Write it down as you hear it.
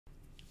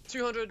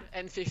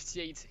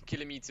258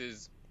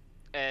 kilometers,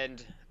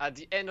 and at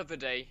the end of the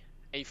day,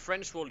 a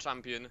French world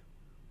champion.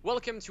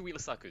 Welcome to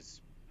Wheelsuckers.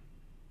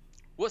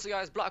 What's up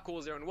guys,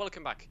 Blackwar here and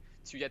welcome back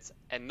to yet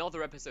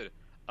another episode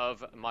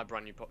of my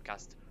brand new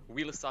podcast,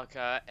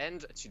 Wheelsucker,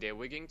 and today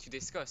we're going to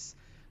discuss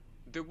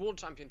the World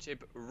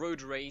Championship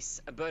road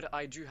race, but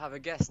I do have a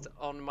guest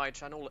on my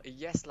channel,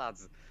 yes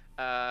lads.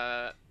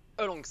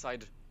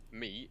 Alongside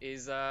me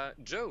is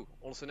Joe,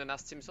 also known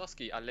as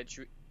Timmsoski. I'll let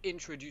you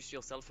introduce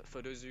yourself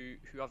for those who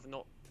have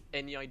not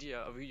any idea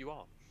of who you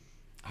are.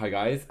 Hi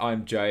guys,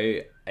 I'm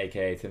Joe,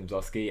 aka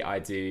Timmsoski. I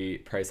do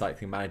Pro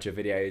Cycling Manager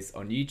videos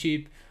on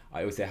YouTube.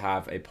 I also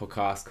have a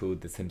podcast called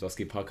the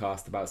Timmsoski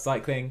Podcast about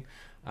cycling.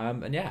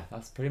 And yeah,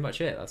 that's pretty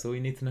much it. That's all you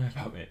need to know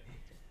about me.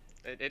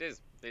 It is.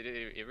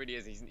 It really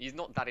is. He's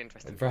not that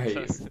interesting.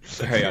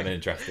 Very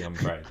uninteresting, I'm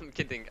afraid. I'm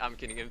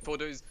kidding. And for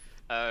those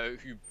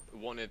who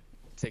want to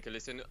take a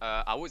listen,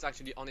 I was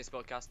actually on his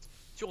podcast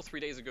 2 or 3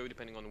 days ago,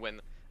 depending on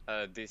when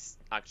this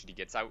actually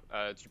gets out,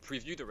 to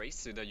preview the race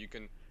so that you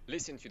can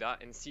listen to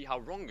that and see how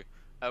wrong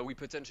we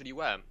potentially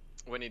were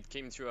when it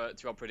came to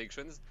our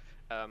predictions.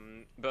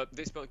 But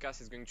this podcast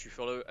is going to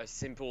follow a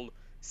simple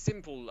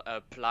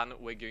plan.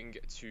 We're going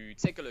to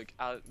take a look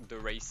at the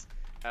race,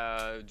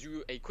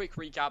 do a quick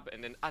recap,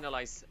 and then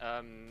analyze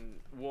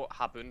what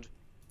happened,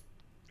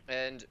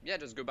 and yeah,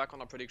 just go back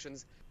on our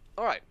predictions.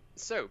 Alright,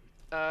 so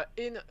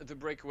in the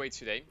breakaway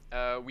today,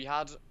 we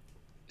had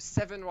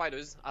 7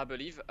 riders, I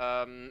believe.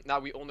 Now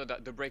we all know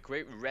that the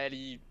breakaway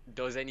rarely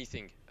does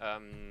anything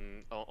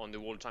on the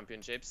World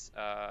Championships.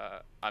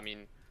 I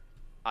mean,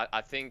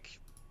 I think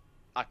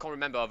I can't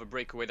remember of a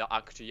breakaway that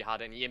actually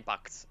had any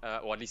impact,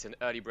 or at least an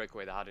early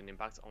breakaway that had an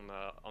impact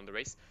on the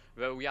race.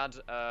 But we had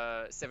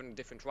 7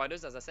 different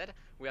riders, as I said.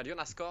 We had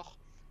Jonas Kor,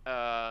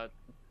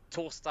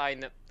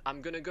 Torstein.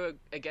 I'm gonna go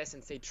a guess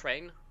and say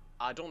Train.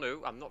 I don't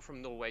know. I'm not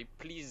from Norway.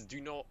 Please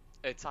do not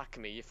attack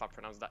me if I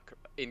pronounce that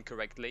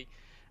incorrectly.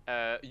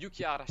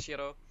 Yuki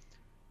Arashiro,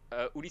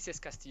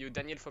 Ulises Castillo,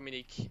 Daniel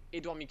Fomenik,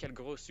 Edouard Michael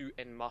Grossu,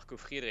 and Marco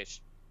Friedrich.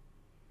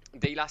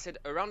 They lasted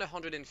around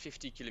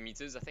 150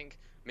 kilometers, I think,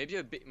 maybe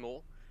a bit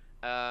more.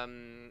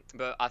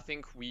 But I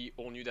think we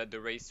all knew that the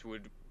race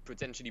would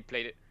potentially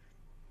play it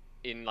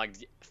in like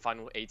the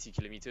final 80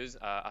 kilometers.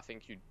 I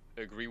think you'd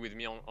agree with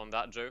me on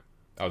that, Joe.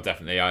 Oh,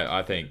 definitely.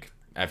 I think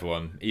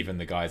everyone, even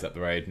the guys up the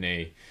road,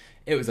 knew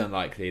it was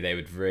unlikely they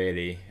would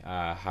really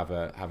have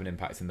an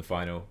impact in the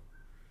final.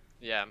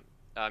 Yeah,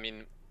 I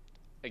mean,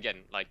 again,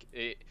 like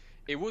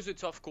it was a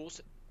tough course,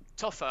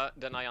 tougher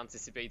than I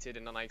anticipated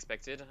and than I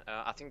expected.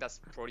 I think that's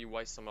probably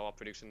why some of our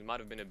predictions might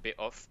have been a bit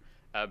off.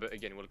 But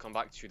again, we'll come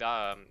back to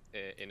that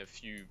in a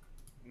few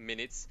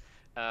minutes.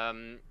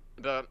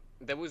 But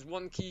there was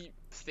one key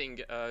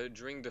thing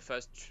during the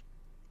first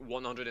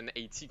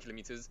 180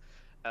 kilometers,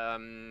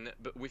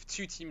 but with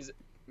 2 teams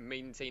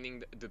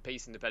maintaining the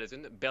pace in the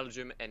peloton,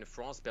 Belgium and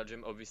France.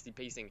 Belgium obviously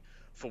pacing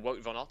for Wout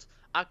van Aert,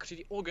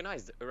 actually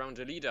organized around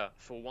a leader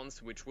for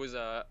once, which was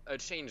a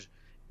change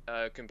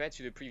compared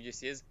to the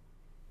previous years,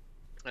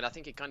 and I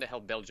think it kind of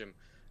helped Belgium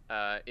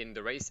in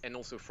the race. And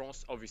also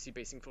France obviously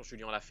pacing for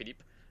Julien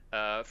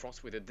Alaphilippe,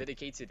 France with a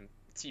dedicated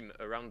team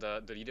around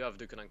the leader of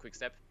the Conan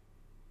Quick-Step.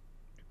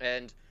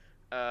 And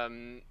I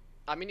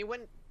mean, it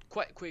went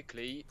quite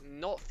quickly,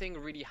 nothing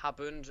really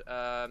happened,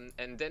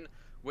 and then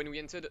when we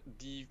entered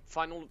the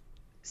final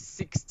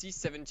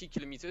 60-70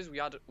 kilometers, we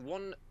had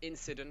one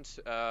incident,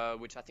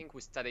 which I think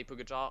was Tadej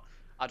Pogačar.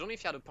 I don't know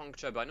if he had a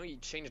puncture, but I know he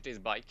changed his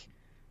bike.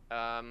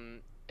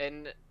 And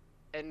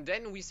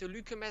then we saw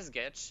Luka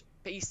Mesgec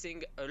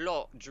pacing a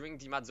lot during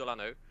the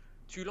Mazzolano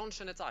to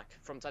launch an attack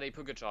from Tadej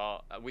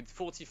Pogačar with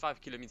 45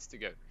 kilometers to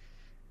go.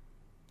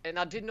 And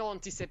I did not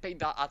anticipate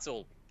that at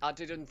all. I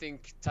didn't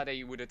think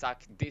Tadej would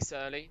attack this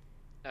early.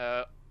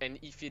 And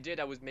if he did,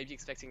 I was maybe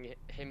expecting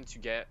him to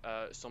get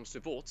some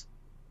support,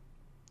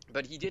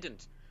 but he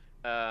didn't.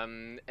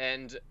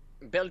 And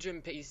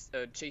Belgium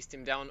chased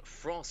him down,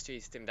 France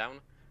chased him down.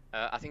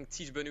 I think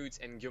Tige Benoot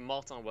and Guillaume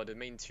Martin were the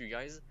main 2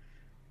 guys.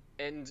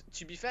 And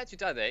to be fair to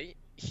Tadej,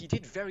 he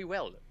did very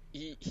well.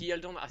 He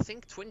held on, I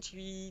think,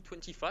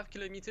 20-25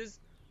 kilometers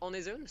on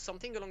his own,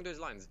 something along those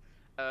lines,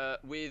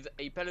 with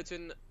a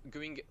peloton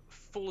going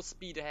full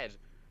speed ahead,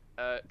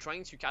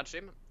 trying to catch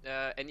him,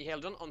 and he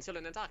held on until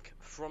an attack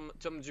from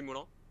Tom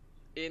Dumoulin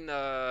in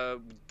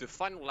the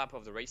final lap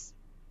of the race.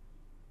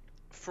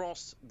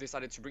 France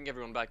decided to bring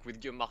everyone back with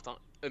Guillaume Martin.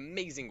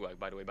 Amazing work,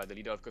 by the way, by the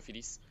leader of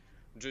Cofidis.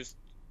 Just,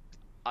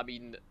 I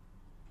mean,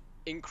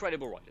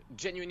 incredible ride.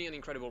 Genuinely an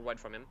incredible ride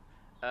from him.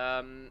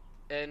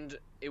 And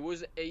it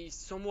was a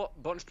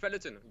somewhat bunched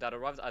peloton that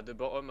arrived at the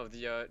bottom of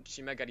the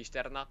Cima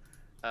Galisterna.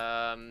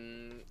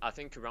 I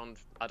think around,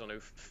 I don't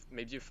know,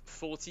 maybe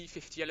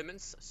 40-50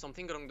 elements,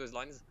 something along those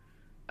lines.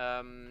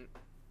 I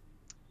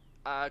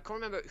can't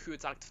remember who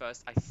attacked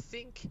first.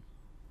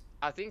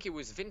 I think it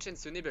was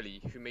Vincenzo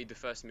Nibali who made the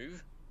first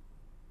move.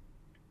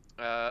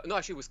 No,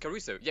 actually it was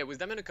Caruso. Yeah, it was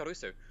Damiano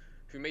Caruso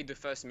who made the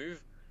first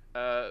move.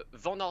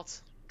 Van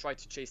Aert tried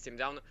to chase him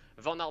down.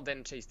 Van Aert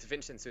then chased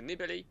Vincenzo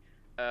Nibali.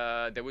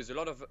 There was a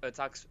lot of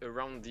attacks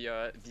around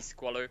the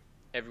Squalo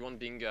everyone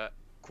being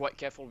quite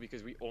careful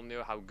because we all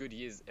know how good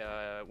he is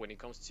when it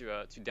comes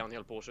to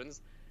downhill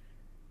portions.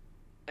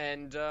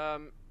 And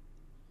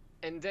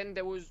then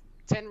there was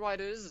 10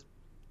 riders,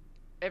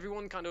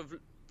 everyone kind of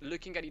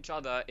looking at each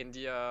other in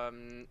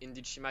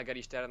the Cima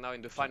Galisterna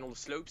in the final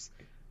slopes.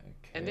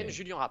 Okay. And then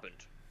Julien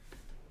happened.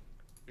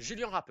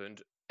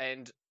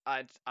 And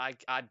I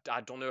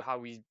don't know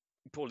how he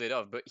pulled it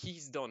off, but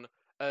he's done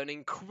an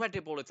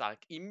incredible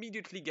attack,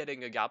 immediately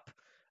getting a gap.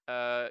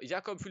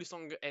 Jakob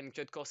Fuglsang and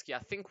Kwiatkowski, I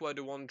think, were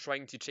the one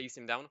trying to chase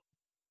him down.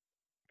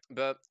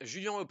 But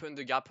Julien opened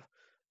the gap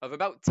of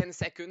about 10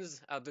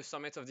 seconds at the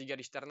summit of the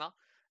Galisterna.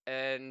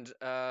 And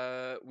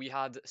we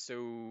had,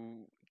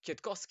 so,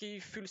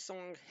 Kwiatkowski,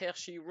 Fuglsang,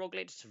 Hershey,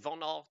 Roglic,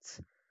 Van Aert.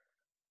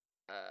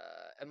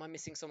 Am I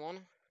missing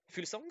someone?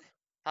 Fuglsang?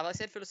 Have I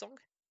said Fuglsang?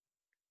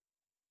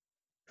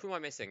 Who am I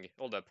missing?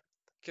 Hold up.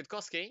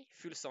 Kwiatkowski,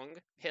 Fuglsang,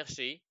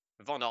 Hershey,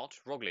 Van Aert,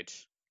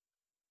 Roglic.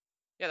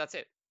 Yeah, that's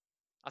it.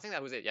 I think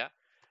that was it, yeah.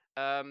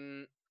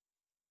 And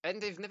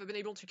they've never been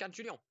able to catch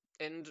Julien.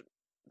 And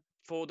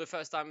for the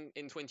first time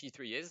in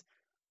 23 years,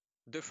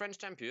 the French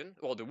champion,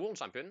 or the world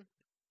champion,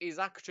 is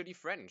actually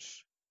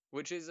French,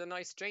 which is a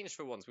nice change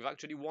for once. We've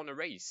actually won a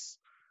race.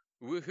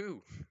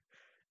 Woohoo!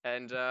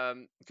 And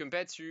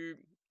compared to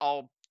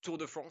our Tour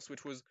de France,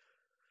 which was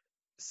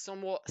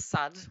somewhat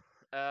sad,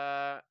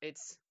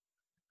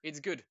 it's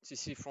good to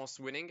see France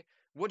winning.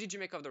 What did you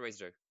make of the race,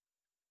 Joe?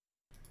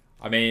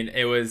 I mean,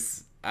 it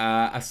was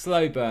a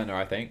slow burner,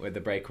 I think, with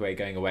the breakaway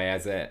going away,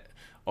 as it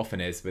often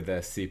is with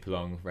the super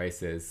long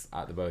races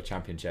at the World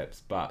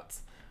Championships. But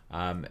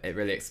it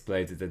really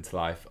exploded into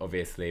life,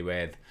 obviously,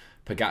 with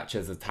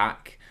Pogacar's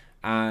attack.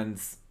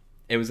 And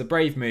it was a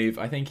brave move.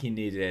 I think he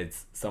needed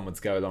someone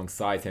to go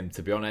alongside him,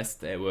 to be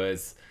honest. It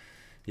was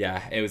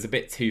a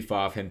bit too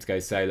far for him to go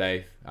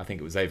solo. I think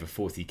it was over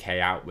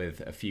 40k out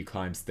with a few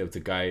climbs still to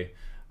go.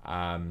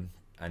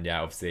 And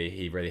yeah, obviously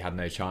he really had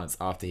no chance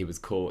after he was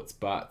caught.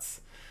 But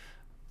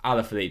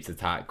Alaphilippe's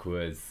attack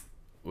was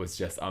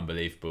just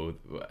unbelievable.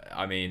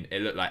 I mean,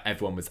 it looked like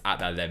everyone was at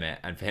their limit,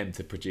 and for him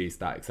to produce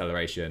that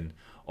acceleration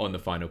on the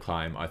final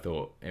climb, I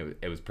thought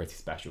it was pretty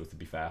special, to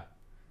be fair.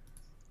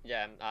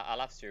 Yeah, I'll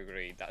have to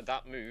agree.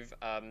 That move,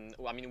 I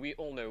mean, we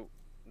all know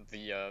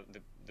the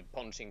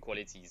punching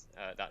qualities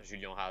that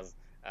Julien has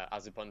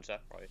as a puncher,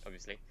 right?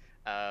 Obviously,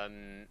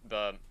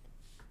 but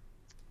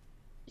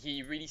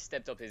he really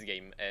stepped up his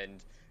game,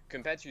 and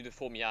compared to the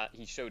form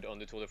he showed on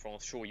the Tour de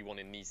France, sure, he won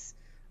in Nice,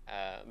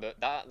 but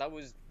that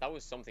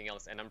was something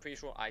else. And I'm pretty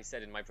sure I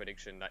said in my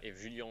prediction that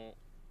if Julien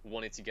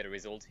wanted to get a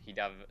result, he'd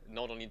have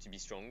not only to be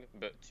strong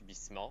but to be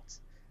smart,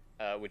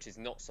 which is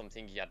not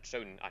something he had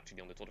shown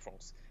actually on the Tour de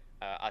France.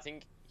 I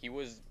think he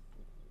was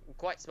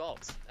quite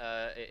smart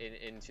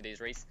in today's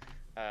race.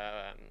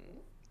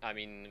 I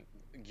mean,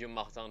 Guillaume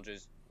Martin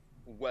just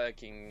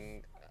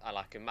working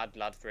like a mad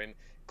lad for him.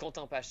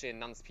 Quentin Paché and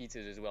Nance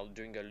Peters as well,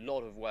 doing a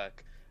lot of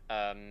work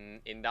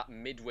in that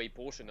midway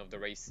portion of the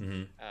race.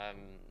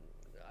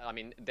 I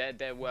mean,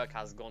 their work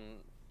has gone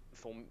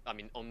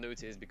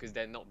unnoticed because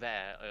they're not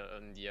there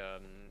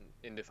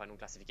in the final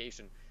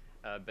classification.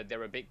 But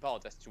they're a big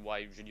part as to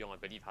why Julien, I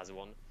believe, has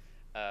won.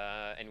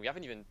 And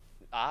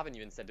I haven't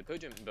even said the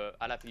podium, but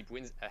Alaphilippe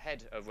wins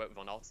ahead of Wout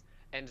van Aert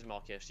and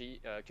Marc Hirschi.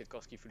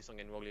 Kwiatkowski, Fuglsang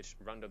and Roglic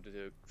round up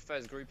the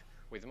first group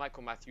with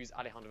Michael Matthews,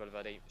 Alejandro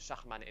Valverde,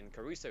 Schachmann and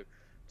Caruso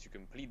to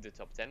complete the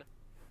top 10.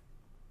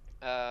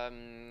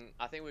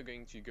 I think we're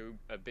going to go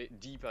a bit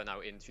deeper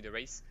now into the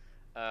race.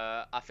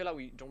 I feel like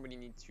we don't really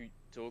need to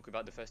talk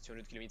about the first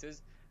 200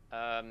 kilometers.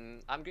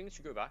 I'm going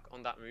to go back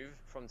on that move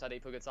from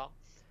Tadej Pogacar.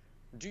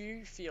 Do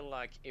you feel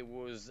like it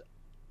was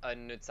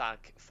an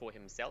attack for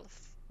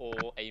himself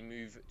or a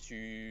move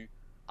to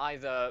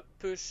either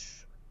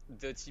push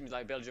the teams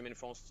like Belgium and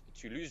France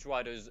to lose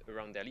riders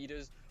around their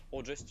leaders,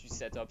 or just to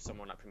set up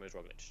someone like Primož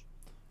Roglic?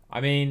 I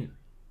mean,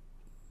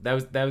 there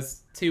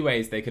was two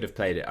ways they could have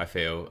played it, I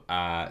feel.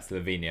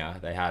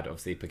 Slovenia, they had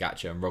obviously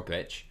Pogacar and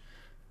Roglic,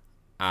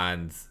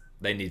 and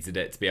they needed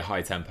it to be a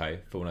high tempo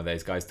for one of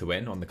those guys to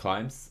win on the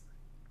climbs.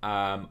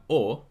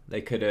 Or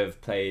they could have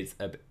played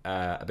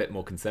a bit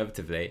more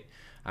conservatively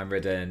and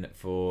ridden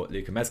for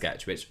Luka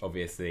Mezgec, which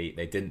obviously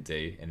they didn't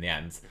do in the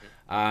end.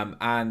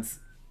 And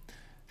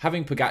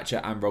having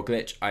Pogacar and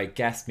Roglic, I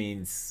guess,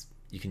 means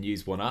you can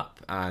use one up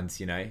and,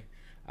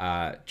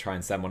 try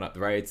and send one up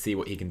the road, see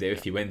what he can do.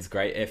 If he wins,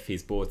 great. If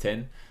he's bought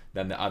in,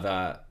 then the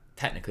other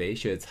technically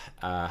should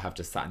have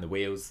just sat in the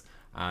wheels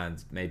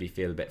and maybe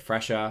feel a bit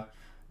fresher.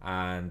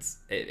 And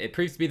it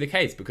proves to be the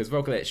case because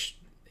Roglic,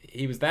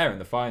 he was there in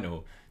the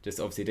final, just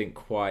obviously didn't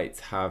quite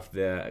have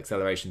the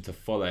acceleration to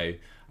follow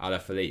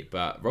Alaphilippe,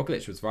 but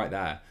Roglic was right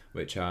there,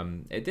 which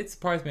it did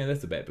surprise me a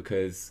little bit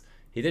because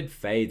he did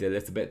fade a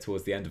little bit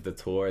towards the end of the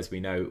Tour, as we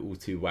know all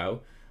too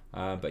well.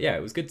 But yeah,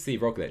 it was good to see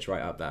Roglic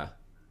right up there.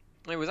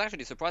 It was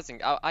actually surprising.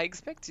 I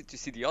expected to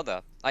see the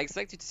other. I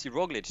expected to see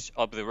Roglic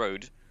up the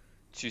road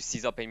to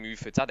seize up a move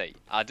for Tadej.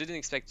 I didn't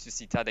expect to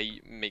see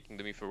Tadej making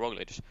the move for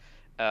Roglic.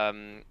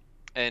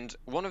 And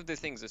one of the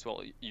things as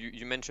well,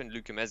 you mentioned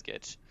Luka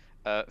Mezgec.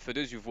 For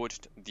those who've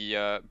watched the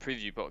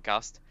preview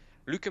podcast,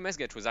 Luka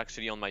Mesgec was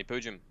actually on my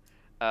podium.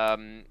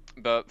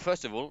 But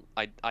first of all,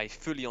 I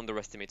fully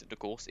underestimated the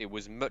course. It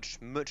was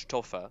much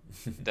tougher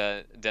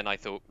than I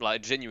thought.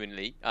 Like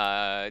genuinely,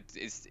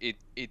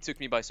 it took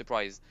me by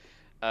surprise.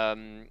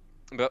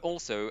 But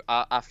also,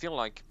 I feel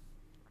like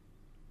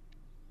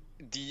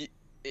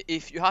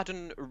if you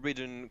hadn't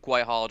ridden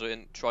quite hard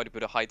and tried to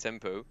put a high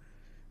tempo,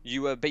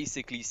 you were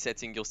basically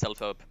setting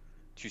yourself up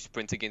to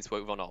sprint against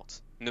Wout van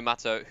Aert. No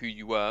matter who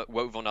you were,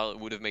 Wout van Aert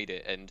would have made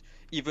it. And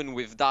even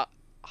with that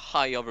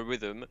high of a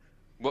rhythm,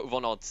 Wout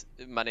van Aert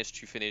managed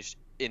to finish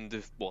in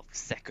the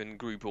second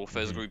group or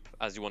first group,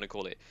 as you want to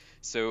call it.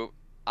 So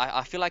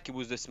I feel like it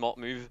was the smart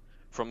move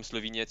from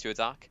Slovenia to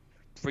attack.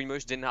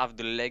 Primož didn't have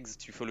the legs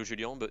to follow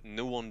Julien, but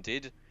no one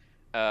did.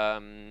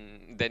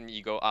 Then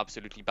he got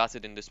absolutely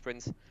battered in the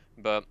sprint.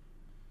 But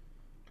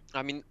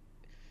I mean,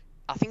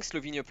 I think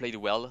Slovenia played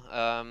well.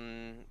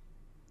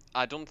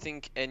 I don't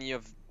think any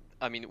of,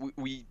 I mean,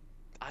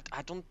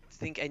 I don't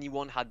think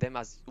anyone had them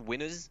as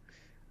winners.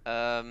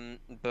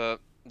 But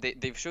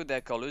they've showed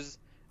their colors.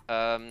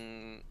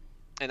 And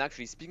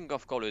actually, speaking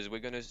of colors, we're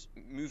gonna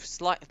move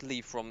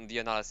slightly from the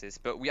analysis,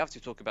 but we have to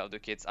talk about the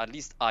kits. At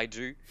least I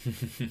do.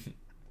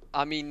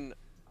 I mean,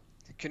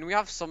 can we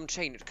have some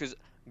change? Because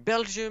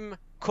Belgium,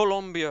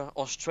 Colombia,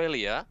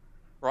 Australia,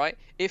 right?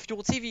 If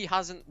your TV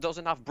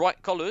doesn't have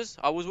bright colors,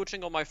 I was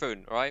watching on my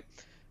phone, right?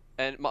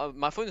 And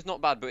my phone is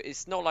not bad, but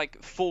it's not like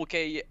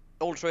 4K,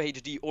 Ultra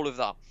HD, all of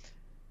that.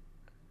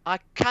 I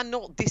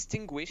cannot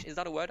distinguish. Is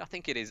that a word? I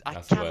think it is.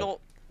 That's I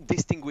cannot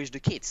distinguish the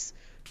kits.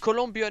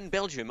 Colombia and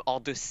Belgium are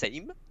the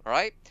same,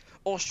 right?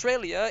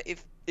 Australia,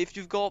 if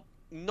you've got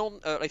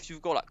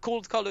like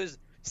cold colors,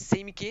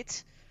 same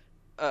kit.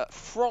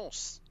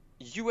 France,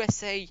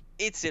 USA,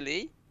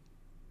 Italy,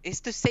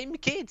 it's the same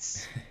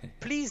kits.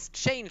 Please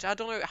change. I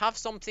don't know. Have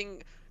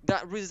something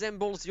that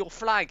resembles your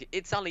flag.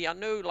 Italy, I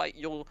know, like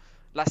your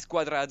La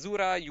Squadra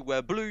Azzurra, you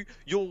wear blue.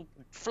 Your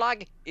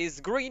flag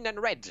is green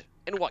and red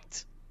and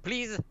white.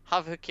 Please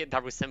have a kit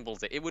that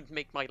resembles it. It would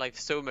make my life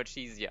so much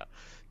easier.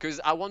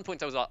 Because at one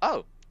point I was like,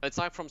 oh,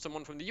 attack from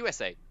someone from the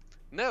USA.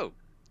 No,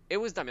 it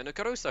was Damiano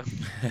Caruso.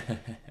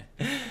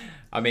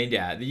 I mean,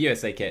 yeah, the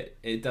USA kit,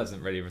 it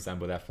doesn't really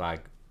resemble their flag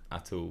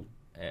at all,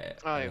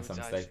 unless I'm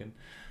mistaken.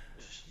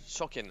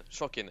 Shocking.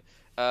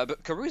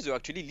 But Caruso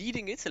actually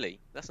leading Italy.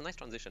 That's a nice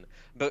transition.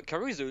 But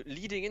Caruso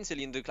leading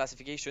Italy in the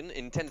classification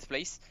in 10th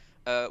place.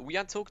 We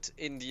had talked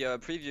in the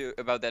preview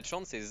about their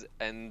chances,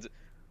 and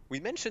we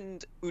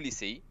mentioned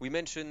Ulissi, we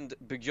mentioned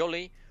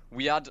Bugioli,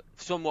 we had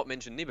somewhat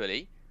mentioned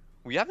Nibali.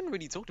 We haven't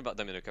really talked about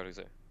Damiano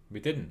Caruso. We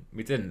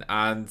didn't,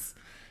 and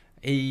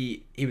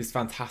he was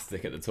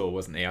fantastic at the Tour,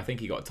 wasn't he? I think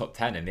he got top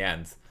 10 in the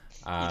end.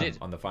 He did.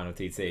 On the final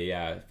TT,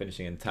 yeah,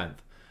 finishing in 10th.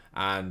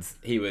 And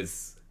he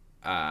was,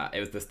 it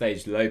was the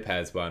Stage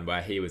Lopez one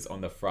where he was on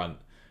the front,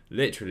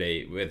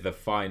 literally with the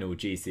final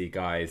GC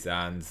guys,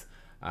 and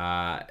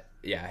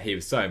yeah, he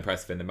was so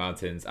impressive in the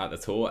mountains at the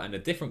Tour. And a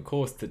different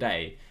course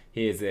today,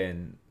 he is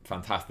in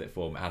fantastic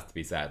form, it has to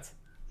be said.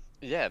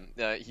 Yeah,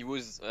 he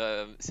was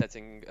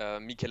setting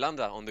Mikel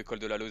Landa on the Col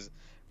de la Loze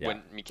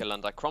when Mikel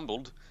Landa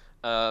crumbled.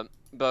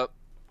 But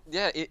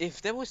yeah,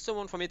 if there was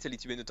someone from Italy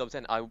to be in the top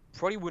 10, I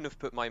probably wouldn't have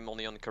put my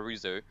money on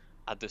Caruso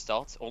at the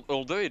start,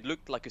 although it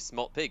looked like a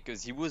smart pick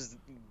because he was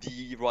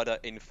the rider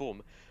in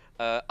form.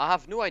 I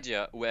have no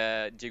idea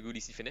where Diego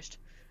Ulissi finished,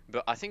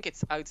 but I think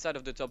it's outside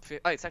of the top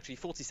 50. It's actually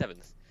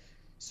 47th.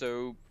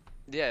 So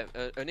yeah,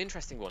 an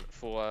interesting one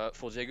for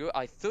Diego.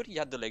 I thought he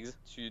had the legs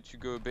to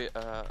go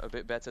a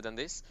bit better than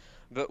this,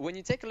 but when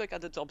you take a look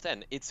at the top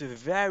 10, it's a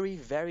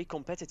very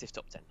competitive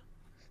top 10.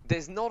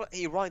 There's not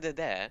a rider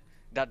there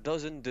that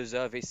doesn't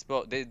deserve a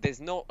spot.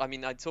 There's not. I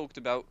mean, I talked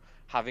about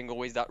having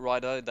always that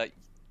rider that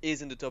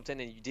is in the top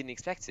 10 and you didn't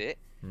expect it.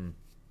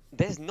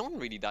 There's none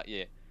really that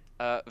year.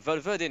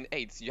 Valverde in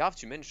 8th. You have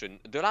to mention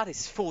the lad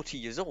is 40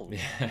 years old.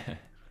 Yeah.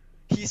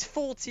 He's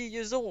 40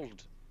 years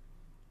old.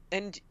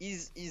 And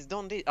he's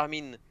done this. I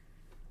mean,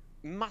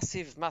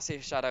 massive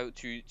shout out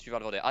to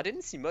Valverde. I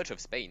didn't see much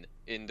of Spain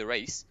in the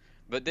race,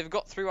 but they've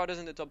got 3 riders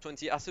in the top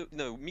 20.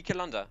 No, Mikel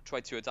Landa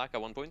tried to attack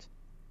at one point.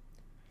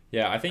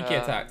 Yeah, I think he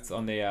attacked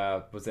on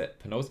the was it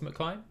penultimate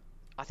climb?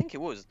 I think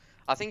it was.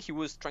 I think he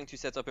was trying to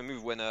set up a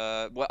move when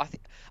well,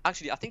 I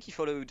think he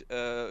followed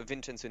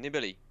Vincenzo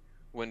Nibali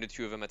when the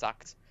two of them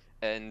attacked,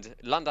 and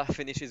Landa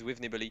finishes with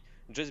Nibali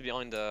just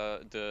behind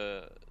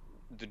the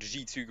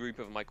G2 group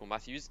of Michael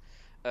Matthews.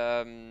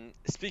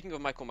 Speaking of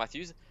Michael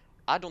Matthews,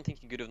 I don't think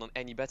he could have done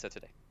any better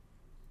today.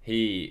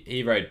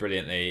 He rode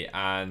brilliantly,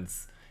 and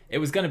it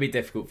was going to be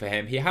difficult for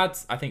him. He had,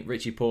 I think,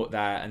 Richie Porte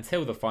there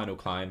until the final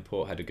climb.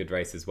 Porte had a good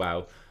race as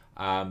well,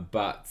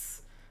 but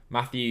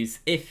Matthews,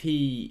 if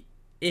he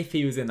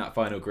was in that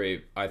final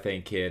group, I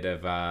think he'd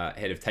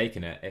have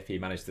taken it if he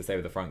managed to stay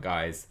with the front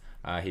guys.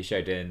 He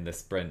showed in the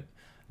sprint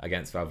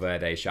against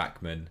Valverde,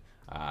 Schachmann.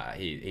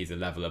 He's a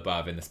level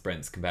above in the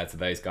sprints compared to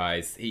those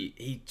guys.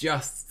 He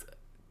just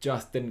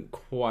didn't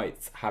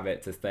quite have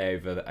it to stay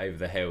over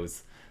the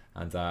hills,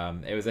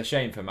 and it was a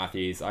shame for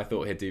Matthews. I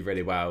thought he'd do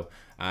really well,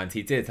 and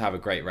he did have a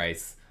great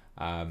race.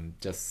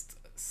 Just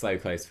so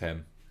close for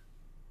him.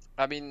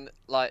 I mean,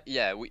 like,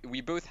 yeah,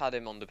 we both had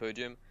him on the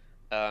podium,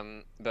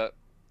 but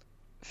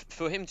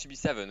for him to be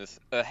seventh,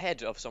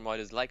 ahead of some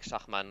riders like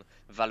Schachmann,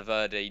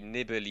 Valverde,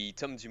 Nibali,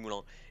 Tom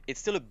Dumoulin, it's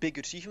still a big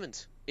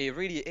achievement. It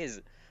really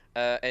is.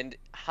 And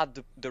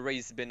had the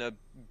race been a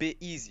bit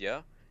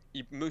easier,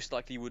 he most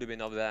likely would have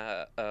been up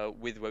there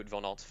with Wout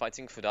van Aert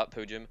fighting for that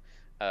podium,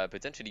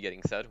 potentially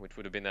getting third, which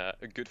would have been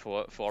good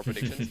for our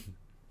predictions.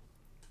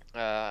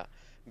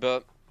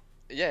 But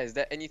yeah, is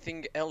there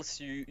anything else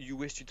you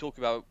wish to talk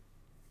about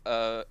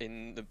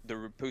in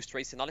the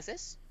post-race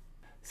analysis?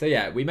 So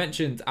yeah, we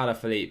mentioned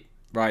Alaphilippe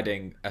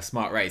riding a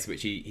smart race,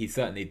 which he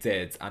certainly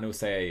did, and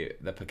also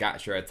the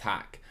Pogacar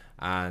attack.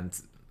 And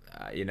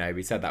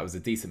we said that was a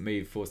decent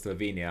move for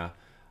Slovenia.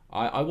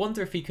 I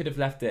wonder if he could have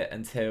left it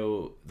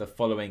until the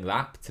following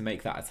lap to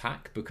make that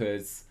attack,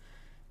 because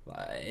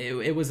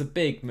it was a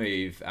big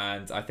move,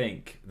 and I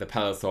think the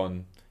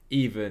peloton,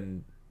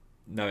 even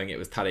knowing it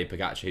was Tadej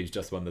Pogacar who's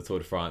just won the Tour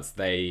de France,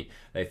 they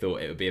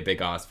thought it would be a big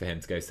ask for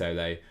him to go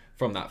solo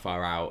from that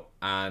far out.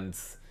 And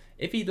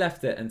if he'd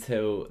left it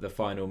until the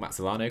final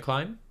Mazzolano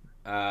climb,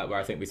 where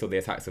I think we saw the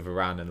attacks of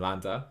Varane and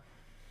Landa,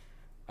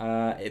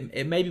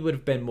 it maybe would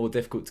have been more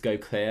difficult to go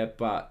clear,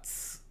 but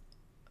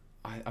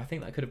I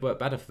think that could have worked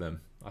better for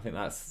them. I think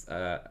that's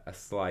a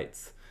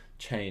slight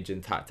change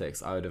in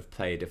tactics I would have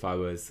played if I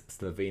was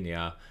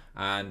Slovenia.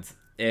 And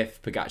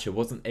if Pogacar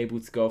wasn't able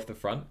to go off the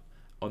front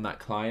on that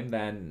climb,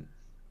 then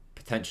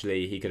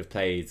potentially he could have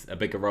played a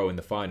bigger role in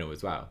the final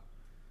as well.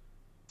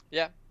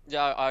 Yeah,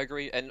 I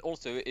agree. And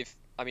also, it's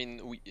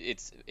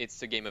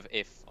a game of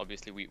if.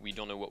 Obviously, we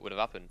don't know what would have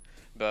happened.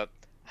 But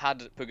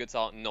had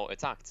Pogacar not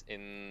attacked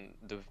in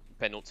the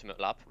penultimate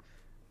lap,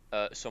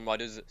 some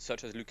riders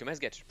such as Luka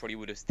Mesgec probably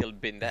would have still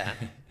been there.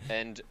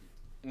 And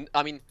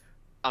I mean,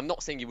 I'm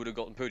not saying he would have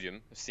gotten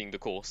podium, seeing the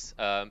course,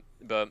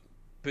 but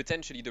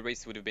potentially the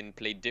race would have been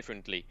played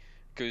differently.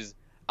 Because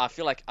I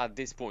feel like at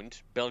this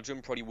point,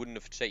 Belgium probably wouldn't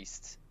have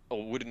chased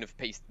or wouldn't have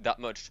paced that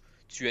much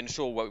to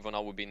ensure Wout van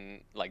Aert would have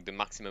been like the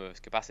maximum of his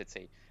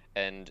capacity,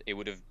 and it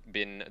would have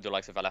been the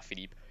likes of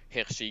Alaphilippe,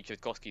 Hirschi,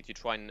 Kwiatkowski to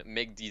try and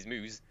make these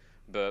moves,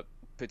 but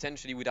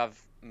potentially would have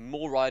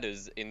more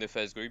riders in the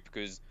first group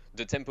because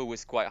the tempo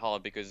was quite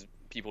hard because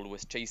people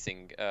was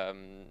chasing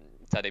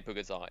Tadej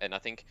Pogacar, and I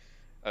think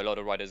a lot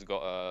of riders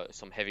got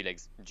some heavy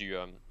legs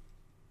due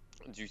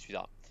to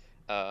that.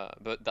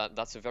 But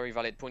that's a very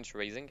valid point you're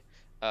raising.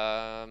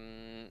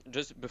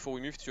 Just before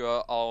we move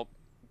to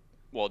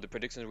the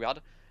predictions we had,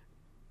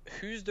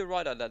 who's the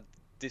rider that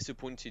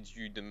disappointed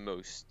you the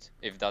most,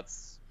 if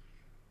there's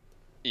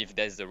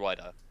the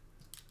rider?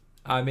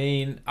 I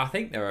mean, I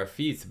think there are a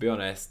few, to be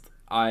honest.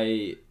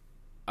 I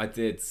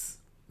did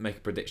make a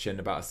prediction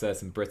about a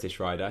certain British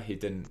rider who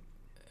didn't.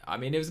 I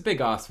mean, it was a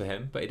big ask for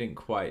him, but he didn't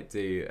quite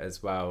do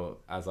as well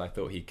as I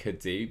thought he could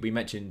do. We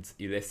mentioned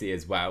Ulissi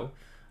as well.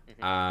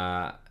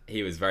 Mm-hmm.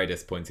 He was very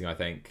disappointing, I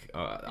think.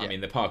 I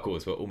mean, the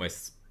parcours were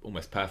almost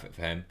perfect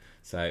for him,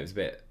 so it was a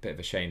bit of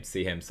a shame to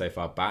see him so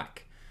far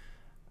back.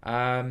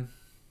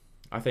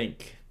 I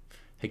think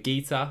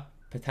Higuita,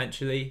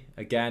 potentially,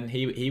 again,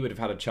 he would have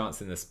had a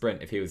chance in the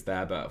sprint if he was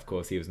there, but of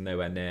course he was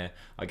nowhere near.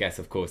 I guess,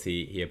 of course,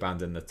 he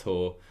abandoned the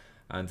Tour.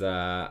 And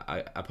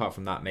apart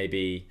from that,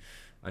 maybe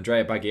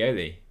Andrea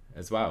Baggioli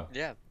as well.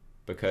 Yeah.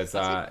 Because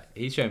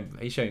he's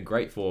shown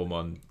great form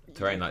on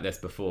terrain like this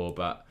before,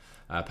 but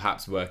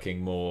perhaps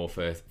working more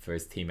for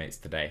his teammates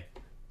today.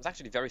 It's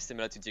actually very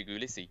similar to Diego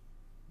Ulissi.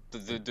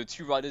 The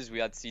two riders we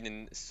had seen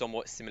in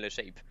somewhat similar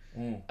shape,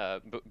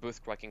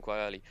 both cracking quite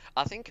early.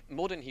 I think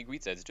more than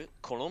Higuita, it's just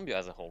Colombia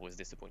as a whole was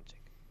disappointing.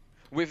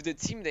 With the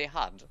team they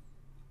had,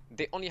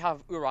 they only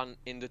have Uran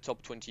in the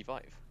top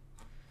 25.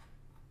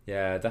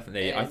 Yeah,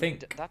 definitely. And I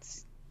think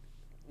that's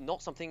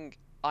not something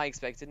I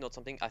expected, not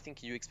something I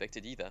think you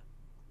expected either.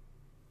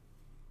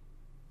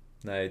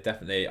 No,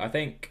 definitely. I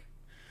think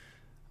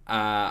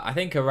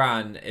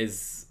Uran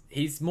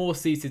he's more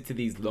suited to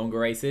these longer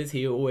races.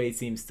 He always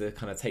seems to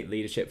kind of take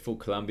leadership for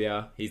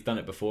Colombia. He's done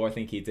it before. I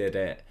think he did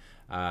it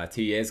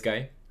 2 years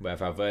ago, where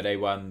Valverde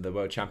won the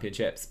World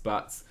Championships.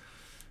 But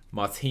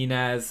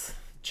Martinez,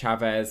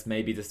 Chavez,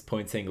 maybe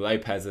disappointing.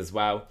 Lopez as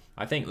well.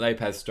 I think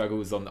Lopez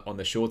struggles on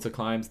the shorter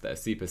climbs that are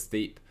super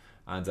steep,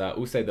 and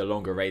also the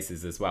longer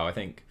races as well. I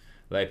think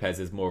Lopez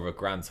is more of a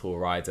Grand Tour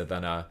rider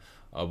than a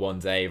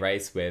one-day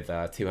race with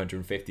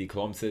 250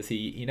 kilometers.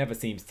 He never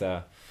seems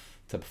to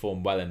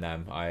perform well in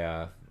them.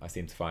 I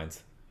seem to find.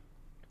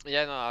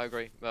 Yeah, no, I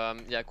agree.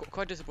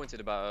 Quite disappointed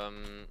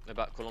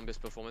about Colombia's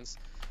performance.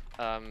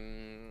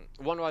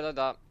 One rider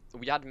that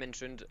we had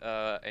mentioned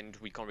and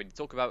we can't really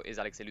talk about is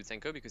Alexei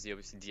Lutsenko, because he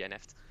obviously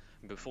DNF'd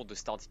before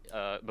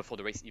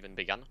the race even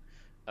began.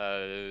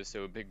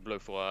 So a big blow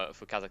for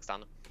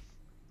Kazakhstan.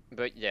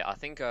 But yeah, I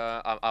think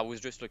I was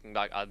just looking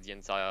back at the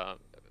entire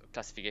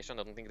classification.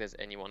 I don't think there's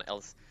anyone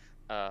else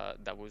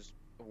that was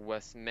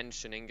worth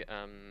mentioning.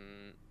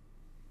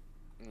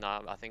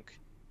 Nah,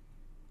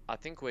 I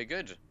think we're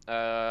good,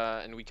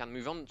 and we can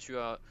move on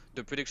to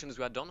the predictions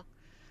we had done.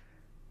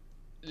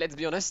 Let's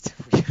be honest,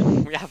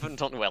 we haven't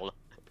done well.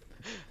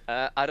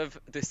 Out of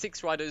the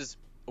 6 riders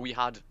we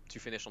had to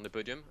finish on the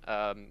podium.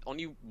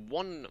 Only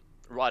one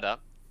rider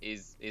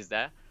is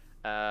there.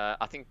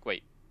 I think.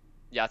 Wait.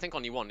 Yeah, I think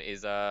only one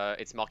is.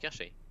 It's Mark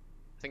Hirschi.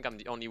 I think I'm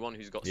the only one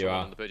who's got someone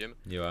on the podium.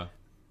 You are.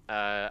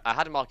 I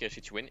had Mark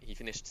Hirschi to win. He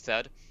finished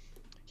third.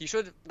 He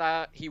showed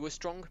that he was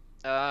strong.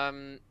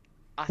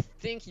 I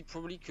think he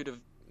probably could have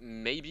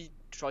maybe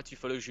tried to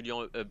follow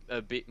Julien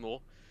a bit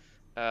more.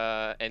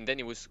 And then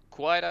it was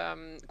quite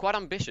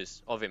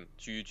ambitious of him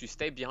to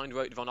stay behind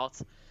Wout van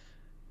Aert.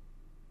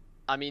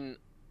 I mean,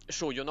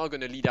 sure, you're not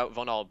going to lead out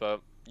Van Aert,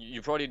 but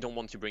you probably don't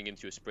want to bring him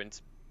to a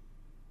sprint.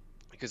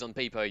 Because on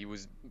paper, he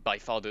was by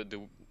far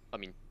I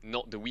mean,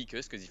 not the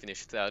weakest, because he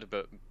finished third,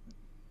 but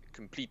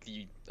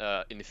completely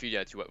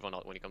inferior to Wout van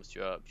Aert when it comes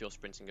to pure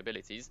sprinting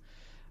abilities.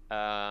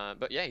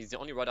 But yeah, he's the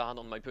only rider I had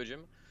on my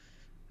podium.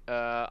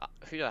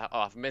 Who did I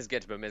have?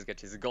 Mesget, but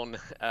Mesget is gone.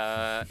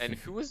 And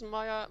who was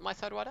my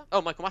third rider?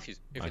 Oh, Michael Matthews.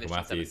 Michael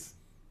Matthews.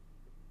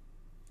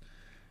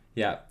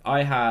 Yeah,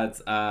 I had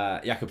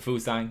Jakob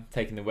Fuglsang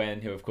taking the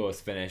win, who of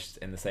course finished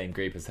in the same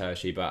group as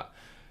Hirschi, but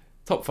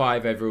top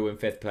 5 overall in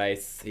 5th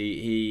place.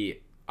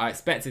 I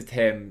expected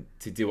him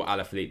to do what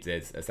Alaphilippe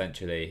did,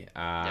 essentially,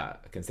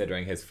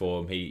 considering his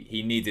form.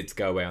 He needed to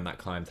go away on that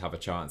climb to have a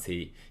chance.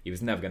 He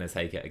was never going to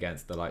take it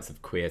against the likes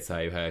of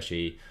Kwiato,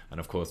 Hirschi, and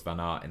of course Van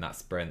Aert in that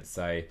sprint.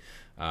 So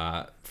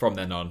from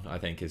then on, I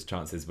think his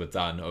chances were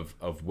done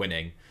of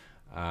winning.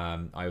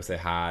 I also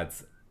had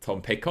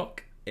Tom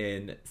Pidcock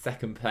in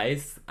 2nd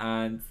place,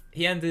 and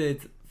he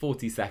ended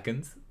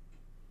 42nd.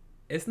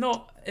 It's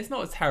not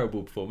a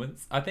terrible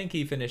performance. I think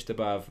he finished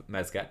above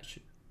Mesget.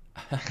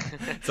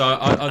 So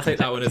I'll take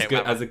that one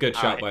as a good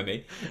shout by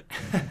me.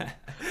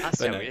 That's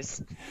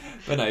serious.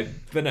 But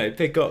no,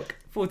 Pidcock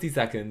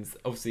 42nd,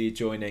 obviously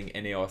joining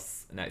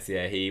Ineos next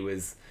year. He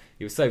was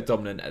so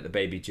dominant at the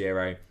Baby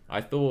Giro.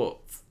 I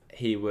thought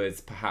he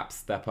would perhaps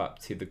step up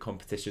to the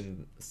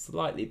competition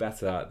slightly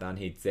better than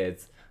he did.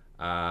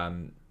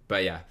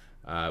 But yeah,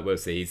 we'll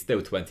see. He's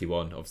still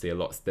 21. Obviously, a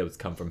lot still to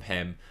come from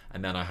him.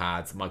 And then I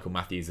had Michael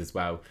Matthews as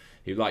well,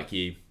 who, like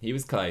you, he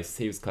was close.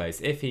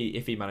 If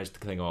he managed to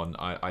cling on,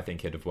 I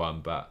think he'd have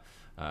won, but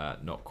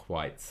not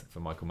quite for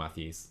Michael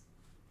Matthews.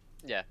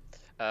 Yeah.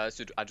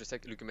 So I just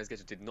said Luca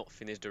Mesget did not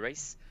finish the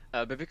race,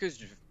 but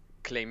because you've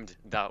claimed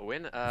that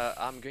win,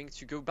 I'm going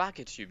to go back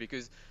at you,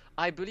 because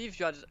I believe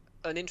you had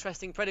an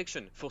interesting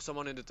prediction for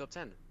someone in the top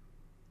 10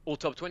 or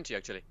top 20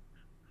 actually.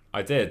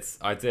 I did.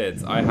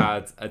 I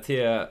had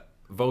Attila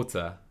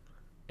Volta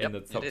in the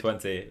top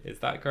 20. Is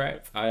that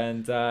correct?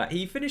 And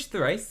he finished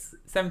the race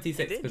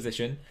 76th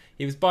position.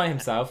 He was by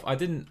himself. I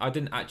didn't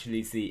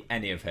actually see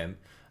any of him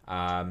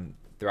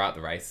throughout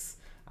the race,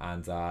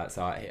 and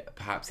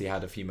perhaps he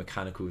had a few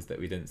mechanicals that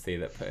we didn't see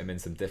that put him in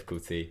some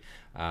difficulty.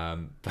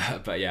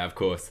 But yeah, of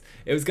course,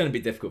 it was going to be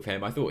difficult for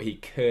him. I thought he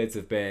could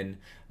have been,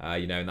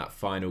 in that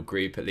final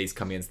group, at least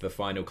coming into the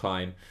final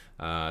climb.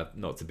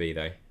 Not to be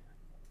though.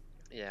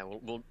 Yeah,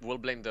 we'll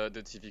blame the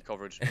TV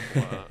coverage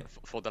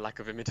for the lack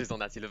of images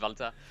on Attila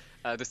Valter.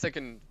 The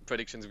second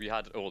predictions we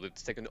had, or the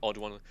second odd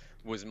one,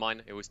 was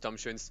mine. It was Tom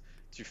Schoens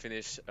to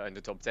finish in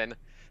the top 10.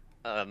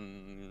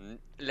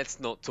 Let's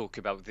not talk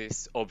about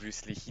this.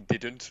 Obviously, he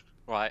didn't.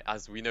 Right,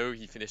 as we know,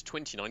 he finished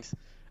 29th.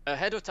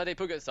 Ahead of Tadej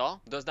Pogacar.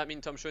 Does that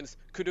mean Tom Schoens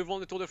could have won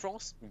the Tour de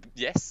France?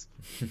 Yes.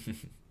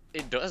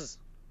 It does.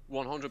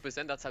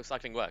 100%. That's how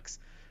cycling works.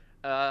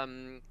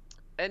 And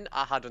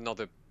I had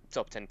another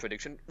top 10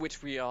 prediction,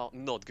 which we are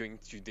not going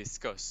to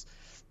discuss,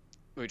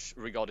 which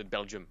regarded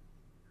Belgium.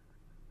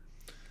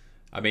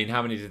 I mean,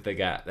 how many did they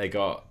get? They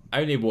got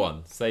only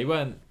one, so you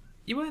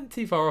weren't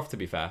too far off, to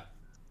be fair.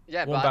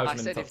 Yeah, one but Belgium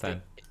in the top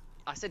 10.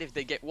 I said if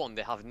they get one,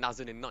 they have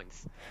Nazen in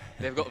 9th.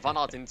 They've got Van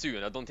Aert in 2,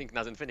 and I don't think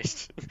Nazen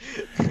finished.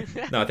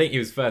 No, I think he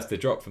was first to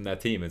drop from their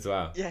team as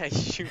well. Yeah,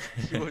 he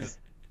was.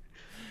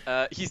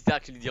 He's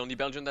actually the only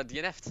Belgian that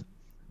DNF'd.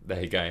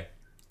 There you go.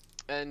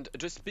 And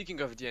just speaking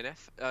of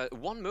DNF,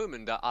 one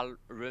moment that I'll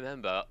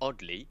remember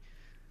oddly,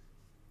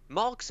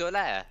 Marc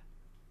Soler,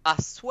 I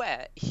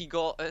swear he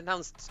got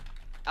announced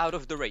out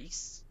of the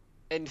race,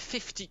 and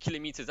 50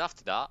 kilometers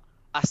after that,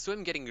 I saw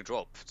him getting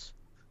dropped.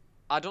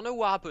 I don't know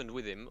what happened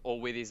with him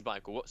or with his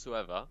bike or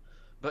whatsoever,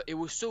 but it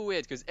was so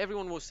weird because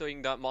everyone was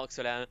saying that Marc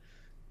Soler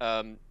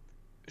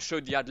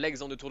showed he had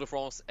legs on the Tour de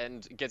France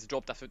and gets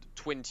dropped after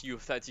 20 or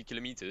 30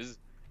 kilometers,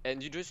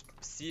 and you just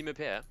see him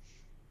appear.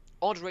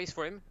 Odd race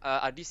for him.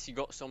 At least he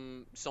got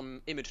some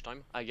image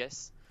time, I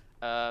guess.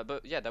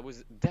 But yeah, that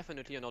was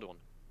definitely another one.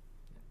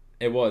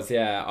 It was,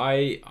 yeah.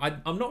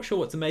 I'm not sure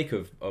what to make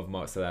of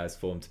Marc Soler's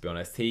form, to be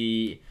honest.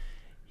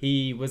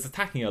 He was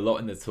attacking a lot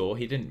in the Tour.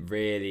 He didn't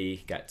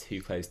really get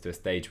too close to a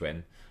stage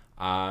win.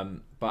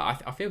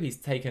 But I feel he's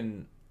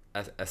taken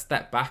a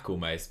step back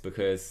almost,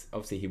 because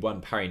obviously he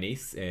won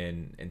Paris-Nice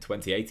in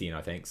 2018,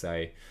 I think, so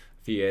a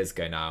few years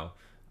ago now.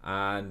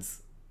 And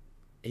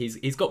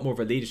he's got more of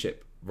a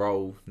leadership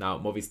role now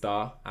at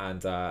Movistar,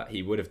 and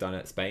he would have done it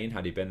at Spain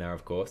had he been there,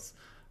 of course,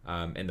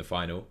 in the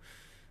final.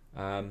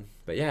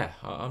 But yeah,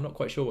 I'm not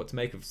quite sure what to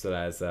make of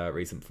Soler's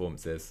recent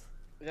performances.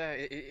 Yeah,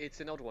 it's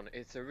an odd one.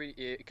 It's a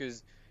really,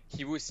 because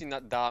he was seen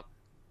at that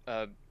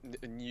a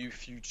new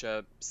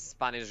future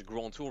Spanish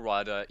Grand Tour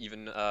rider,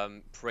 even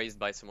praised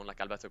by someone like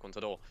Alberto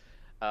Contador.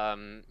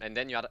 And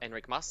then you had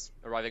Enric Mas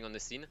arriving on the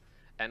scene,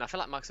 and I felt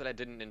like Marc Soler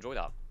didn't enjoy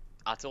that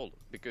at all,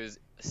 because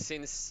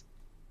since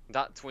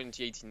that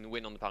 2018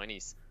 win on the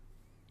Paris-Nice,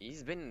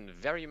 he's been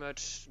very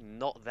much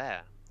not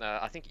there.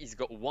 I think he's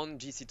got one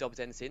GC top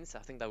 10 since. I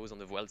think that was on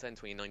the Vuelta in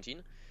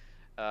 2019.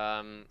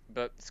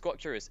 But it's quite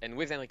curious. And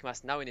with Enric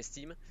Mas now in his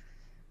team,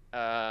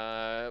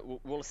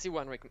 we'll see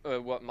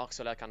what Marc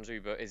Soler can do.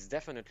 But it's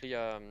definitely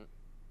a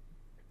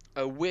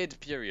weird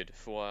period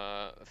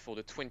for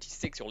the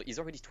 26-year-old. He's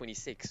already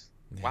 26.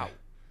 Yeah. Wow.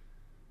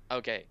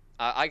 Okay.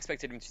 I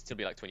expected him to still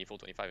be like 24,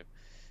 25.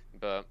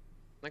 But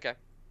okay.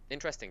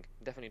 Interesting.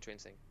 Definitely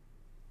interesting.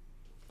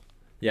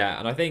 Yeah,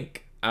 and I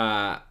think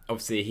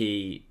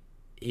obviously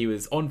he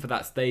was on for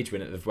that stage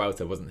win at the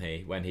Vuelta, wasn't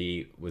he? When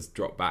he was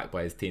dropped back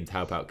by his team to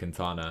help out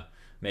Quintana.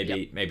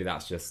 Maybe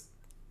that's just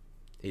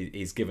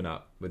he's given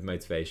up with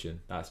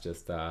motivation. That's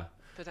just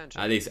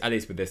potentially at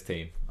least with this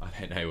team. I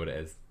don't know what it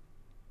is.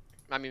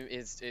 I mean,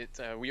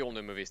 we all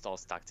know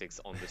Movistar's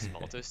tactics on the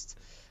smartest.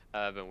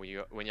 But when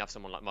you have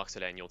someone like Marc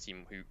Soler in your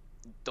team who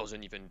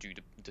doesn't even do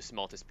the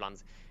smartest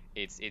plans,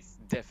 it's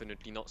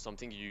definitely not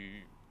something you.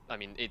 I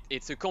mean,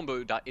 it's a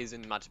combo that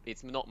isn't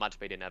it's not match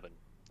made in heaven.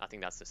 I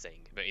think that's the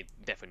saying, but it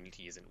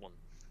definitely isn't one.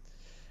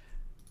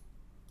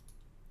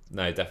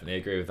 No, definitely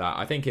agree with that.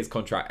 I think his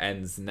contract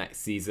ends next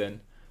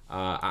season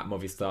at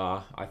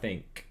Movistar.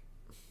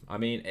 I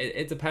mean,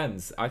 it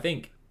depends. I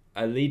think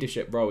a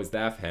leadership role is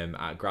there for him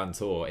at Grand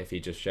Tour if he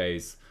just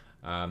shows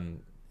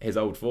his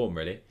old form,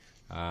 really.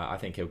 I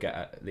think he'll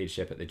get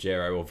leadership at the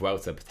Giro or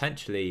Vuelta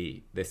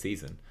potentially this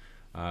season.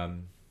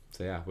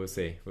 So yeah, we'll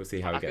see. We'll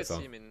see how he gets on.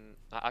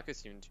 I could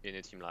see him in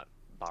a team like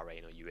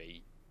Bahrain or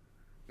UAE.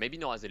 Maybe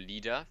not as a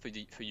leader for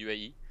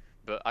UAE,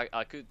 but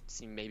I could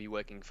see him maybe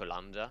working for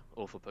Landa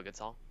or for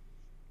Pogacar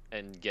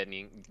and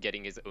getting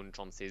his own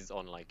chances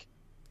on like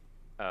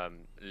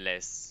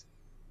less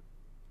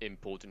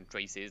important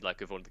races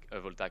like a Volta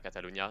a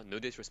Catalunya. No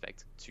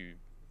disrespect to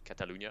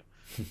Catalunya,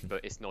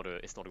 but it's not a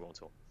Grand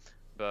Tour.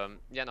 But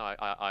yeah, no,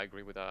 I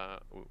agree with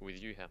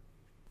you here.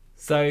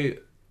 So,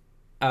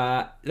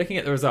 looking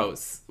at the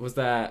results,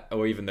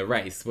 or even the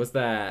race, was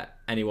there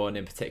anyone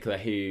in particular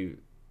who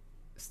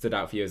stood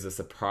out for you as a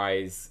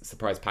surprise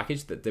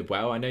package that did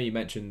well? I know you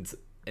mentioned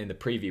in the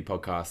preview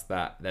podcast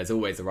that there's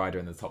always a rider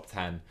in the top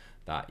 10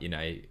 that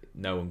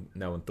no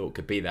one thought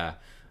could be there.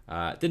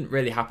 Didn't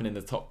really happen in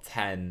the top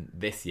 10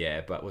 this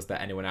year, but was there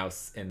anyone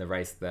else in the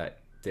race that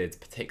did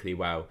particularly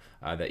well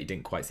that you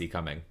didn't quite see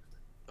coming?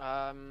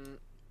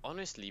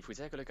 Honestly, if we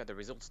take a look at the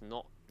results,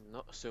 not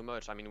so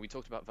much. I mean, we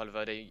talked about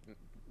Valverde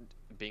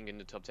being in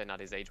the top 10 at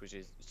his age, which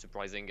is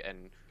surprising,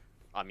 and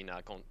I mean,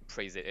 I can't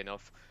praise it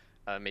enough.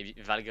 Maybe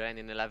Valgren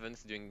in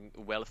 11th, doing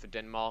well for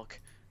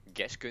Denmark.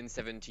 Geschke in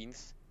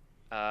 17th.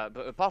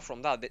 But apart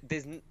from that,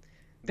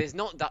 there's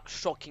not that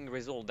shocking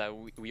result that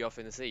we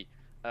often see.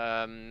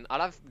 I'll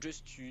have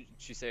just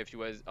to say a few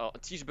words.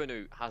 Tish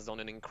Benoit has done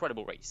an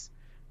incredible race.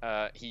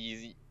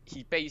 He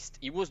paced.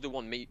 He was the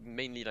one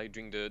mainly like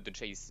doing the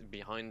chase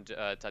behind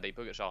Tadej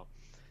Pogacar,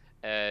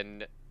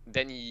 and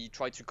then he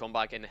tried to come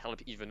back and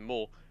help even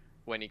more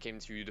when it came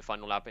to the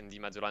final lap in Di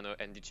Mazzolano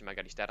and Di Cima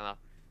Gallisterna.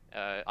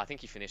 I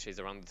think he finishes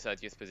around the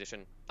 30th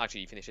position.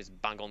 Actually, he finishes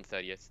bang on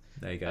 30th.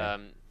 There you go.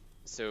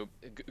 So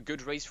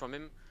good race from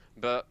him,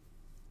 but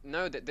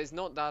no, there's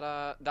not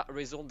that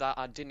result that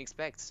I didn't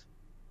expect.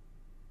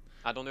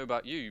 I don't know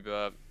about you,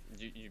 but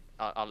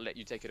I'll let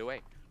you take it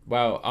away.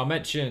 Well, I'll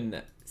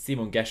mention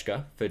Simon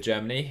Geschke for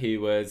Germany,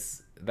 who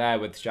was there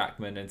with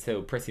Jackman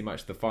until pretty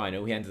much the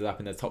final. He ended up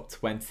in the top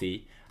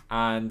 20,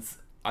 and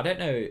I don't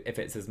know if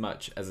it's as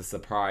much as a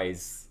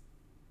surprise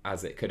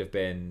as it could have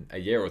been a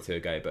year or two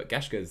ago, but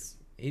Geschke's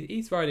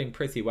he's riding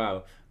pretty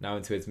well now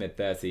into his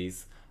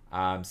mid-30s.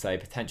 So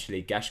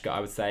potentially Geschke, I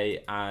would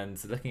say.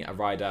 And looking at a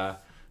rider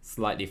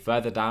slightly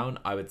further down,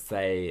 I would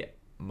say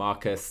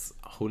Markus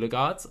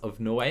Holegaard of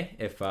Norway,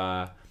 if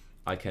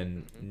I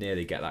can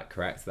nearly get that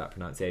correct, that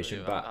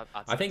pronunciation. But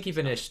I think he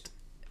finished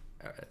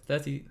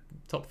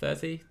top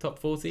 30, top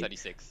 40?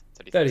 36,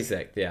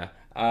 yeah.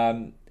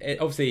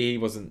 Obviously he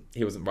wasn't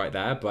right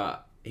there,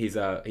 but he's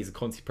a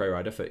Conti Pro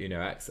rider for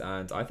Uno X,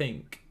 and I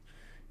think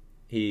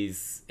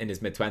he's in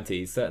his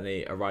mid-20s,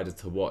 certainly a rider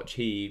to watch.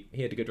 He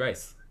had a good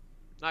race.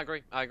 I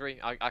agree.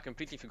 I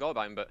completely forgot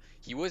about him, but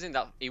he was in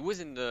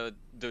the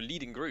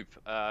leading group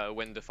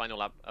when the final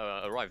lap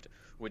arrived,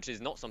 which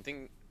is not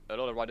something a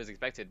lot of riders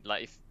expected.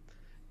 Like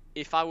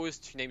if I was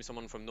to name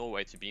someone from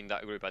Norway to be in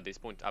that group at this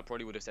point, I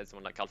probably would have said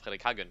someone like Carl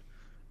Fredrik Hagen,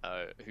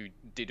 who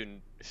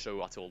didn't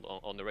show at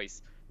all on the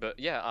race. But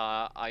yeah,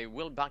 I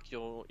will back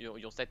your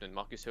statement.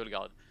 Markus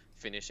Holegaard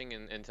finishing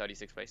in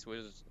 36th place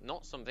was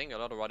not something a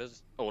lot of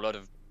riders or a lot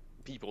of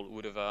people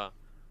would have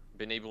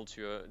been able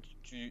to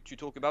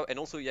talk about. And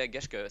also, yeah,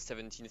 Geschke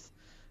 17th.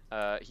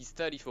 He's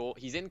 34.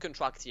 He's in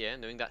contract here,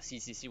 knowing that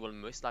CCC will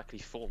most likely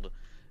fold.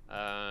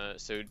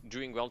 So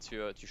doing well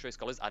to show his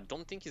colors. I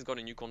don't think he's got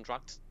a new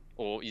contract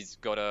or he's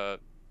got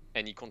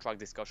any contract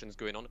discussions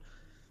going on.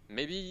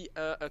 maybe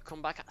a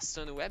comeback at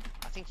Sunweb.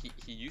 I think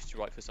he used to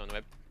ride for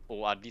Sunweb,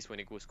 or at least when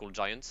it was called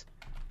Giant.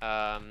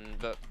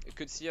 But you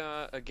could see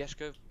a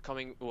Geschke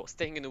coming or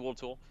staying in the World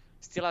Tour.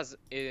 Still has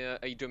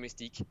a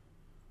domestique,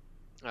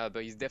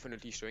 but he's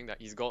definitely showing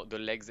that he's got the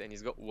legs and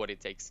he's got what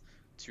it takes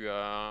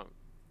to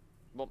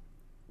well,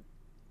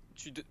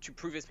 to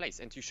prove his place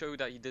and to show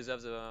that he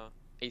deserves a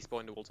spot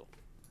in the World Tour.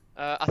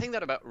 I think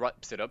that about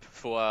wraps it up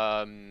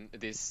for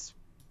this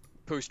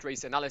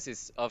post-race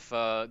analysis of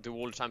the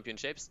World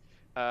Championships.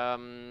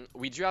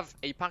 We do have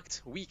a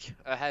packed week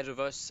ahead of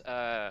us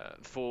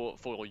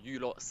for you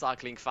lot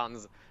cycling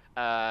fans,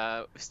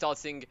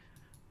 starting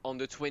on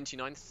the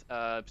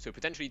 29th, so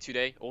potentially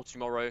today or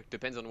tomorrow,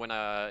 depends on when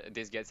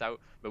this gets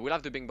out, but we'll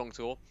have the Bing Bong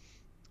Tour.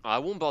 I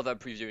won't bother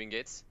previewing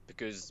it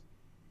because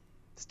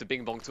it's the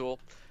Bing Bong Tour.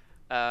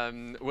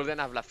 We'll then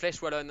have La Flèche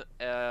Wallonne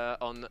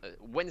on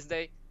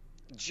Wednesday,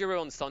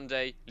 Giro on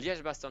Sunday,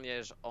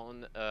 Liège-Bastogne-Liège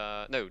on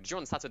Giro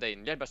on Saturday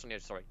and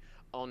Liège-Bastogne-Liège, sorry,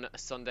 on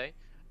Sunday.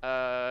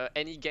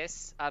 Any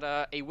guess at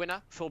a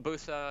winner for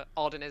both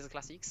Ardennes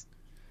Classics?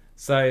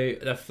 So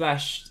the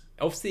Flèche,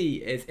 obviously,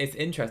 it's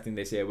interesting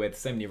this year with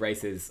so many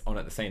races on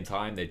at the same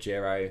time. The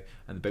Giro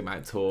and the Big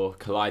Mac Tour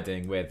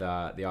colliding with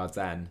the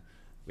Ardennes.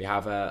 We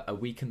have a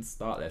weakened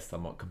start list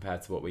somewhat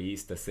compared to what we're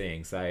used to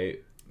seeing. So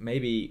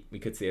maybe we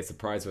could see a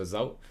surprise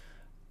result.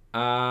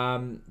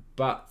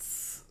 But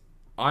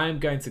I'm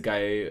going to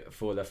go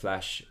for the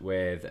Flèche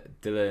with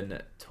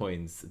Dylan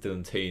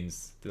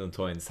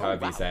Toynes,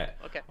 however you say it,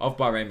 of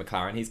Bahrain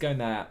McLaren. He's going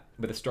there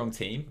with a strong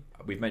team.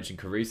 We've mentioned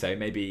Caruso.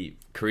 Maybe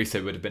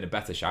Caruso would have been a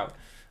better shout.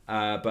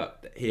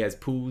 But he has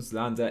Pouls,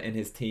 Landa in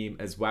his team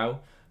as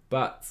well.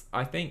 But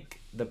I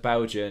think the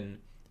Belgian,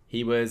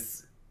 he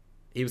was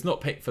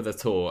not picked for the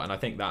Tour, and I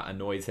think that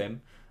annoys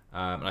him.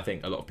 And I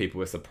think a lot of people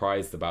were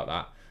surprised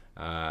about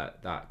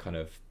that kind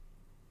of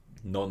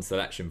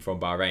non-selection from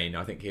Bahrain.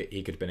 I think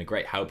he could have been a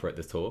great helper at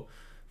the Tour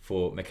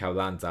for Mikel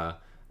Landa,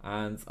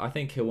 and I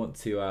think he'll want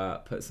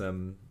to put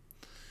some,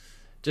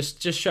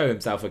 just show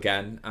himself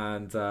again,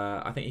 and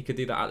I think he could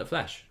do that at the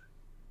Flèche.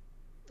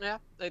 Yeah,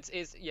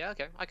 yeah,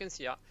 okay, I can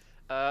see that.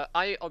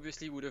 I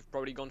obviously would have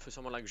probably gone for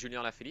someone like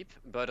Julien Lafilippe,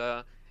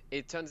 but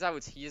it turns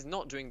out he is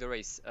not doing the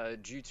race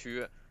due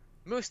to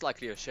most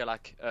likely a sheer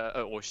lack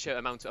or sheer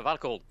amount of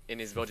alcohol in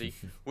his body,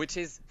 which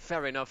is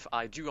fair enough.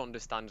 I do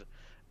understand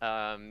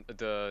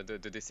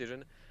the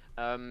decision.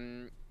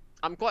 I'm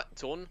quite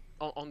torn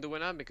on the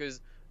winner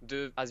because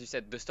as you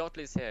said, the start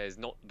list here is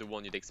not the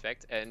one you'd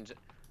expect, and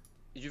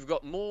you've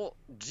got more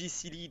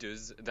GC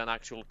leaders than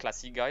actual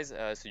classic guys.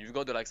 So you've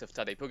got the likes of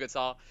Tadej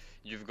Pogacar,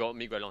 you've got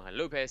Miguel Angel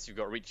Lopez, you've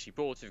got Richie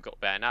Porte, you've got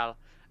Bernal,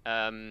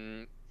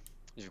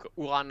 you've got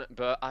Uran,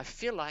 but I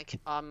feel like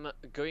I'm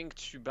going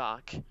to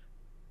back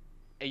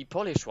a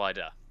Polish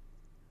rider,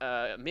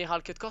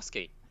 Michał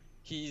Kwiatkowski.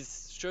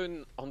 He's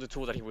shown on the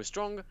Tour that he was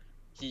strong.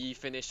 He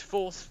finished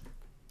 4th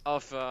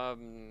of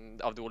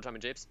the World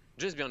Championships,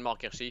 just beyond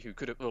Marc Hirschi, who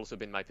could have also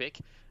been my pick.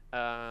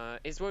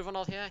 Is Wout van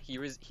Aert here? He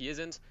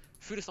isn't.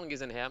 Fuglsang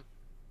isn't here.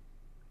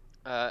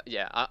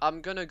 Yeah,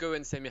 I'm gonna go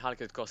and say Michał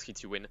Kwiatkowski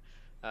to win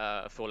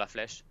for La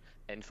Flèche.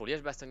 And for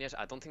Liège-Bastogne-Liège,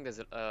 I don't think there's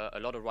a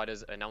lot of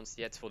riders announced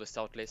yet for the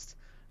start list.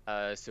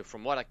 So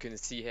from what I can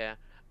see here,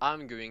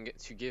 I'm going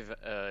to give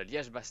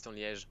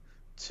Liège-Bastogne-Liège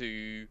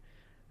to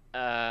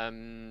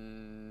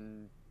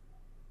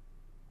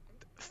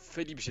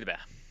Philippe Gilbert.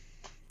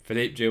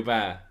 Philippe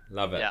Gilbert,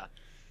 love it. Yeah,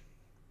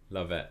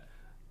 love it.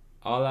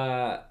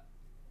 I'll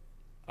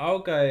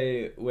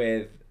go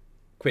with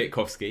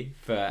Kwiatkowski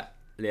for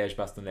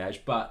Liège-Bastogne-Liège,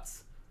 but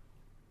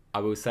I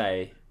will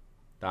say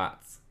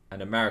that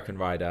an American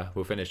rider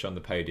will finish on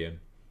the podium,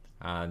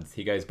 and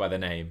he goes by the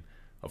name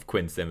of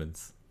Quinn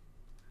Simmons.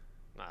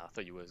 I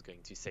thought you were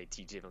going to say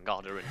TJ Van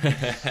Garderen.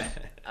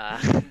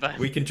 But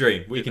we can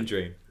dream. We can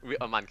dream.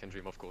 A man can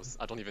dream, of course.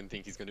 I don't even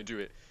think he's going to do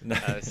it,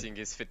 seeing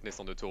his fitness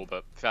on the Tour.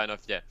 But fair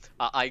enough, yeah.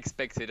 I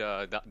expected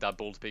that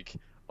bold pick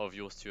of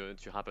yours to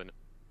happen.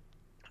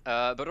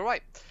 But all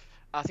right.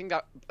 I think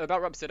that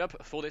about wraps it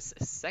up for this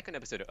second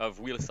episode of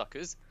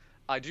Wheelsuckers.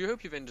 I do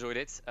hope you've enjoyed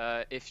it.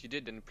 If you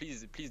did, then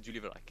please do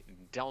leave a like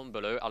down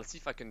below. I'll see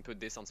if I can put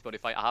this on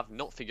Spotify. I have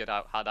not figured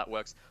out how that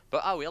works,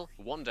 but I will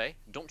one day.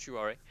 Don't you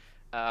worry.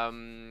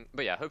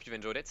 But yeah, I hope you've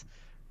enjoyed it.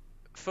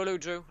 Follow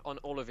Joe on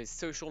all of his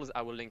socials.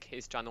 I will link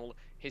his channel,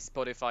 his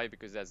Spotify,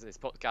 because there's his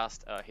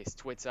podcast, his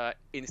Twitter,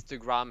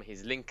 Instagram,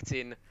 his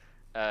LinkedIn,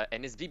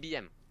 and his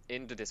VBM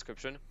in the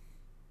description.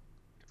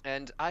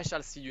 And I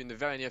shall see you in the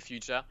very near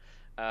future.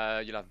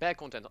 You'll have better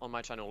content on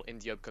my channel in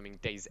the upcoming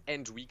days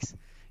and weeks.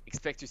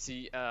 Expect to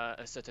see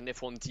a certain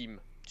F1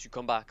 team to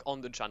come back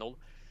on the channel.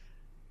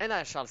 And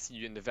I shall see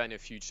you in the very near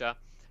future.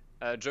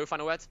 Joe,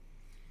 final word?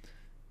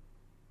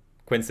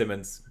 Quinn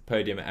Simmons,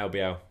 podium at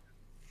LBL.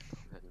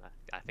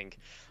 I think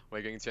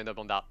we're going to end up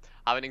on that.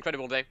 Have an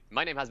incredible day.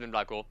 My name has been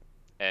Blackwar,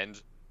 and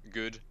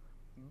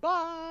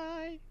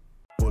goodbye.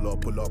 Pull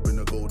up in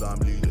the gold, I'm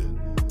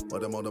leading.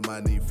 But them other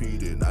man need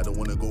feeding. I don't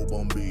wanna go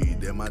Bombay.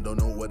 Them I don't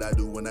know what I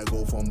do when I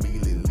go from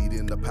Beeling.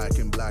 Leading the pack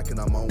in black and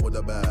I'm on with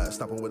a bat.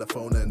 Snapping with a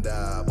phone and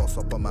dab. Boss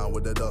up a man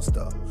with a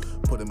duster.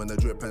 Put him in the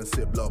drip and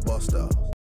sip blockbuster.